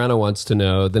 Karen Moreno wants to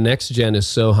know, the next gen is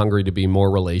so hungry to be more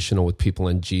relational with people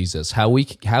in Jesus. How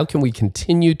can we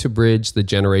continue to bridge the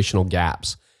generational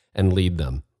gaps and lead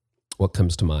them? What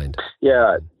comes to mind?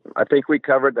 Yeah, I think we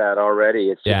covered that already.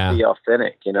 It's just be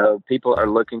authentic. People are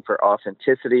looking for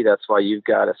authenticity. That's why you've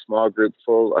got a small group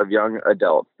full of young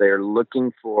adults. They're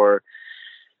looking for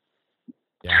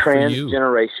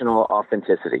transgenerational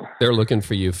authenticity. They're looking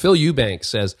for you. Phil Eubank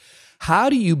says, how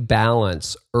do you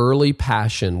balance early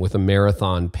passion with a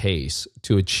marathon pace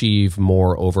to achieve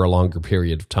more over a longer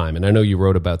period of time? And I know you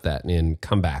wrote about that in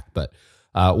Comeback, but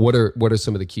what are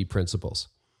some of the key principles?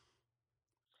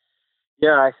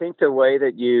 Yeah, I think the way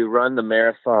that you run the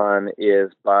marathon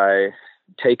is by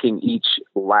taking each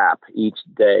lap, each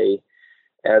day,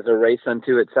 as a race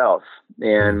unto itself,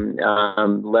 and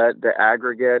let the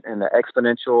aggregate and the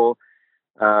exponential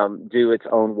do its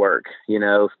own work.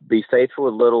 Be faithful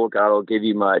with little, God will give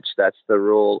you much. That's the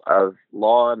rule of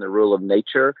law and the rule of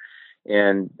nature.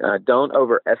 And don't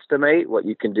overestimate what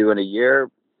you can do in a year,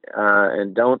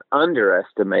 and don't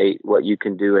underestimate what you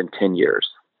can do in 10 years.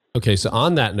 Okay, so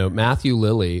on that note, Matthew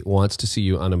Lilly wants to see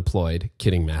you unemployed.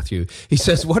 Kidding, Matthew. He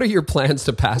says, what are your plans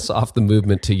to pass off the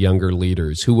movement to younger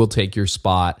leaders? Who will take your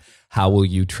spot? How will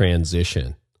you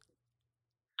transition?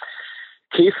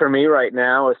 Key for me right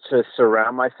now is to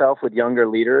surround myself with younger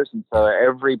leaders. And so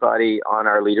everybody on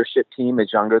our leadership team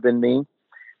is younger than me.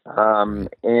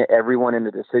 Everyone in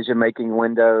the decision-making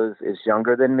windows is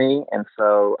younger than me, and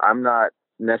so I'm not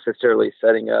necessarily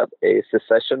setting up a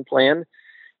succession plan,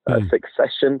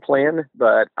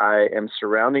 but I am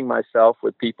surrounding myself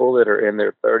with people that are in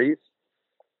their 30s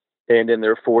and in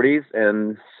their 40s,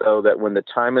 and so that when the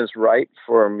time is right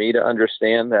for me to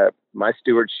understand that my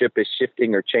stewardship is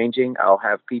shifting or changing, I'll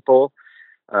have people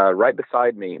right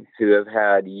beside me who have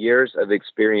had years of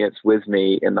experience with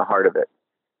me in the heart of it.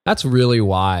 That's really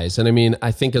wise. And I mean,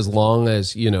 I think as long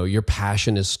as, your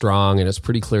passion is strong, and it's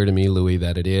pretty clear to me, Louie,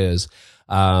 that it is,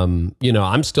 I'm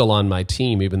still on my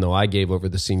team, even though I gave over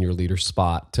the senior leader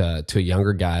spot to a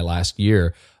younger guy last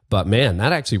year. But man,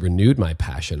 that actually renewed my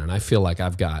passion. And I feel like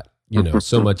I've got,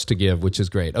 so much to give, which is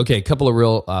great. Okay, a couple of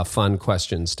real fun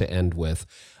questions to end with.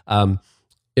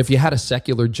 If you had a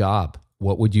secular job,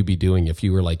 what would you be doing if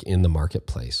you were like in the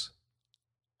marketplace?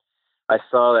 I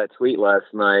saw that tweet last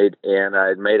night, and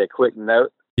I made a quick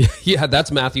note. Yeah, that's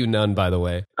Matthew Nunn, by the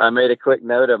way. I made a quick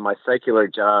note of my secular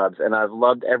jobs, and I've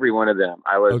loved every one of them.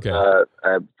 I was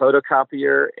a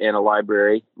photocopier in a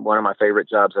library, one of my favorite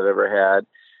jobs I've ever had.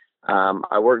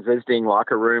 I worked visiting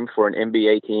locker room for an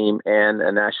NBA team and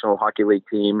a National Hockey League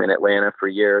team in Atlanta for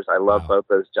years. I love both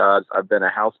those jobs. I've been a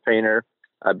house painter.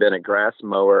 I've been a grass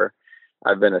mower.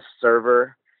 I've been a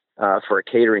server for a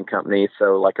catering company,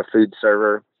 so like a food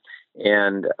server.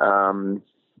 And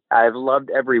I've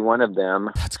loved every one of them.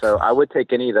 So I would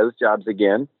take any of those jobs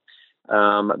again.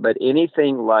 But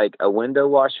anything like a window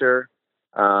washer,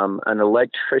 an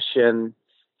electrician,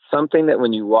 something that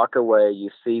when you walk away, you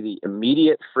see the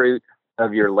immediate fruit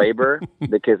of your labor,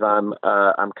 because I'm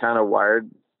kind of wired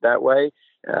that way.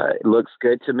 It looks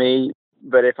good to me.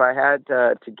 But if I had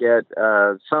to get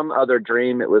some other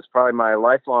dream, it was probably my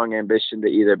lifelong ambition to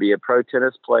either be a pro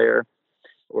tennis player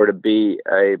or to be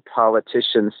a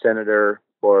politician, senator,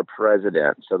 or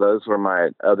president. So those were my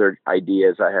other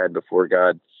ideas I had before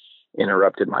God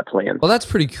interrupted my plan. Well, that's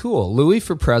pretty cool. Louie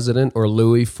for president or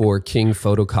Louie for king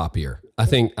photocopier. I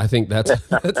think that's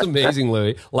amazing,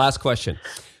 Louie. Last question.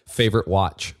 Favorite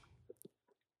watch?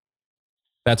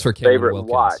 That's for Cameron favorite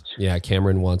Wilkins. Watch. Yeah,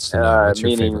 Cameron wants to know. What's your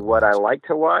meaning favorite what watch? I like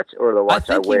to watch or the watch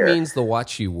I wear? I think he means the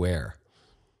watch you wear.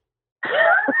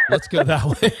 Let's go that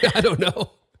way. I don't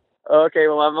know. Okay,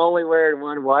 well, I'm only wearing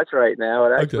one watch right now.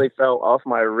 It actually fell off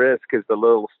my wrist because the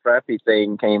little strappy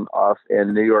thing came off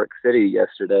in New York City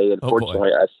yesterday. Unfortunately,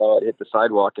 I saw it hit the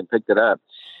sidewalk and picked it up.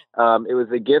 It was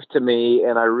a gift to me,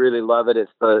 and I really love it.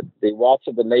 It's the watch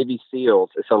of the Navy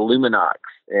SEALs. It's a Luminox,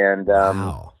 and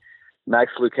Wow.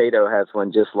 Max Lucado has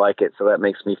one just like it, so that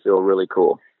makes me feel really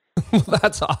cool.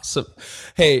 That's awesome.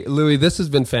 Hey, Louie, this has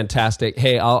been fantastic.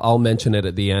 Hey, I'll mention it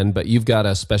at the end, but you've got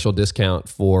a special discount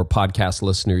for podcast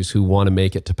listeners who want to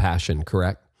make it to Passion,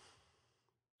 correct?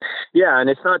 Yeah, and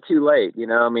it's not too late.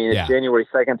 It's January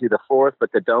 2nd through the 4th,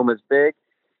 but the Dome is big,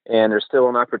 and there's still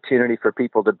an opportunity for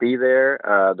people to be there.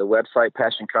 The website,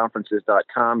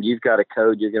 passionconferences.com, you've got a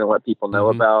code you're going to let people know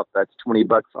about. That's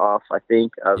 $20 off, I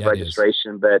think, of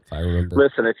registration. But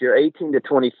listen, if you're 18 to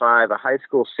 25, a high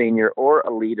school senior or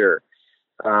a leader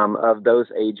of those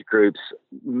age groups,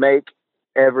 make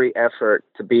every effort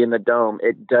to be in the Dome.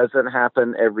 It doesn't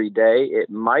happen every day. It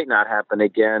might not happen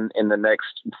again in the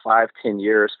next 5-10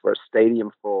 years for a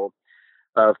stadium full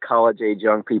of college-age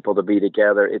young people to be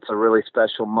together. It's a really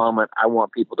special moment. I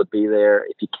want people to be there.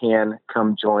 If you can,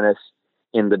 come join us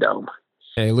in the Dome.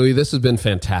 Hey, Louie, this has been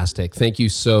fantastic. Thank you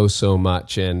so, so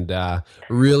much, and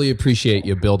really appreciate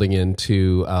you building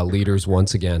into leaders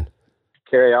once again.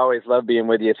 Kerry, I always love being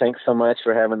with you. Thanks so much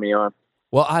for having me on.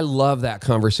 Well, I love that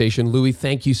conversation. Louie,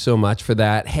 thank you so much for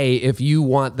that. Hey, if you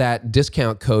want that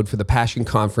discount code for the Passion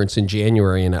Conference in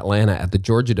January in Atlanta at the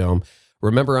Georgia Dome,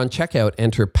 remember on checkout,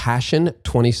 enter Passion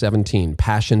 2017,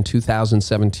 Passion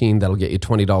 2017. That'll get you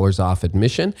 $20 off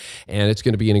admission. And it's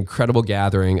going to be an incredible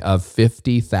gathering of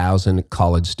 50,000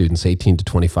 college students, 18 to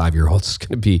 25-year-olds. It's going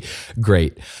to be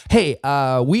great. Hey,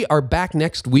 we are back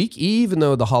next week. Even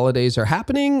though the holidays are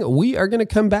happening, we are going to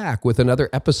come back with another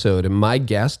episode. And my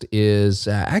guest is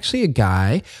actually a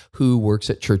guy who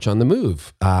works at Church on the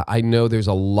Move. I know there's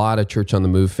a lot of Church on the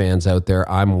Move fans out there.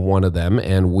 I'm one of them.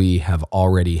 And we have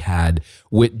already had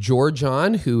with George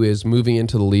on, who is moving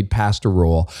into the lead pastor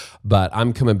role. But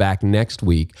I'm coming back next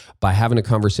week by having a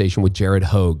conversation with Jared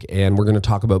Hogue, and we're going to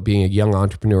talk about being a young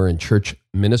entrepreneur in church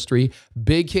ministry.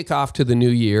 Big kickoff to the new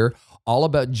year, all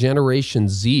about Generation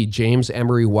Z. James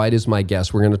Emery White is my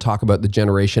guest. We're going to talk about the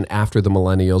generation after the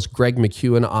millennials. Greg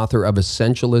McEwen, author of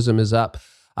Essentialism, is up.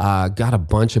 Got a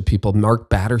bunch of people. Mark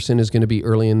Batterson is going to be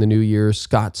early in the new year,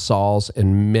 Scott Sauls,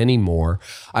 and many more.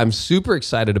 I'm super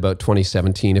excited about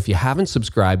 2017. If you haven't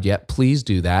subscribed yet, please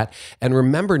do that. And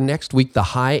remember, next week, the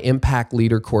High Impact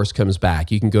Leader course comes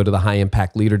back. You can go to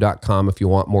thehighimpactleader.com if you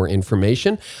want more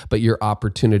information, but your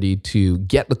opportunity to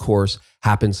get the course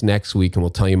happens next week, and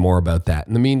we'll tell you more about that.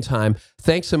 In the meantime,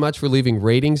 thanks so much for leaving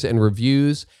ratings and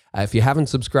reviews. If you haven't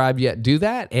subscribed yet, do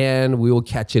that, and we will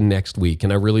catch you next week.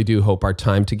 And I really do hope our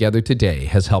time together today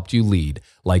has helped you lead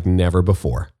like never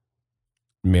before.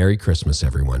 Merry Christmas,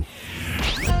 everyone.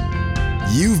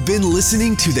 You've been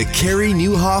listening to the Carey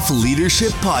Nieuwhof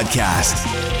Leadership Podcast.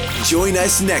 Join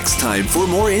us next time for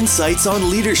more insights on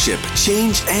leadership,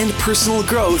 change, and personal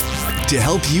growth to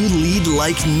help you lead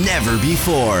like never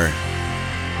before.